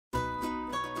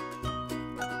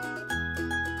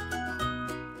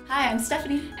Hi, I'm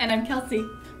Stephanie. And I'm Kelsey.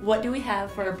 What do we have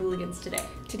for our Booligans today?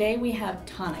 Today we have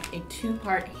Toniiq, a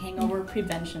 2-part hangover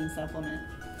prevention supplement.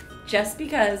 Just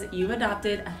because you've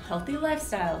adopted a healthy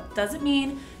lifestyle doesn't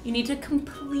mean you need to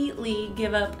completely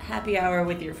give up happy hour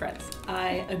with your friends.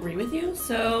 I agree with you,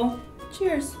 so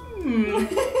cheers.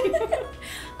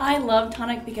 I love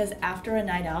Toniiq because after a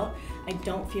night out, I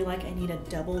don't feel like I need a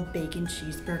double bacon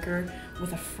cheeseburger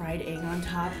with a fried egg on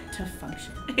top to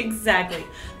function. Exactly.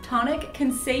 Toniiq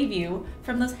can save you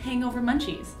from those hangover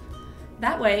munchies.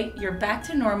 That way, you're back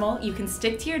to normal, you can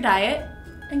stick to your diet,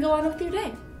 and go on with your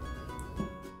day.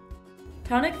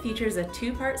 Toniiq features a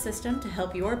 2-part system to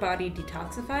help your body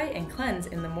detoxify and cleanse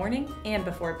in the morning and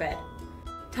before bed.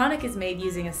 Toniiq is made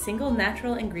using a single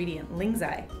natural ingredient,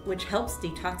 Lingzhi, which helps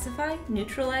detoxify,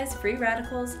 neutralize free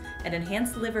radicals, and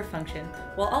enhance liver function,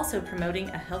 while also promoting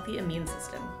a healthy immune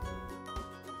system.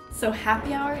 So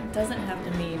happy hour doesn't have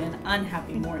to mean an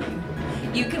unhappy morning.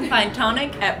 You can find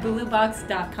Toniiq at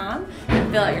bulubox.com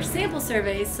and fill out your sample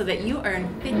surveys so that you earn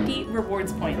 50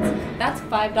 rewards points. That's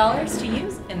 $5 to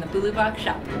use in the Bulu Box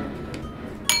shop.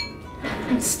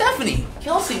 Stephanie,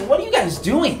 Kelsey, what are you guys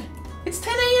doing? It's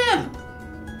 10 a.m.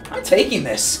 I'm taking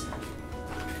this.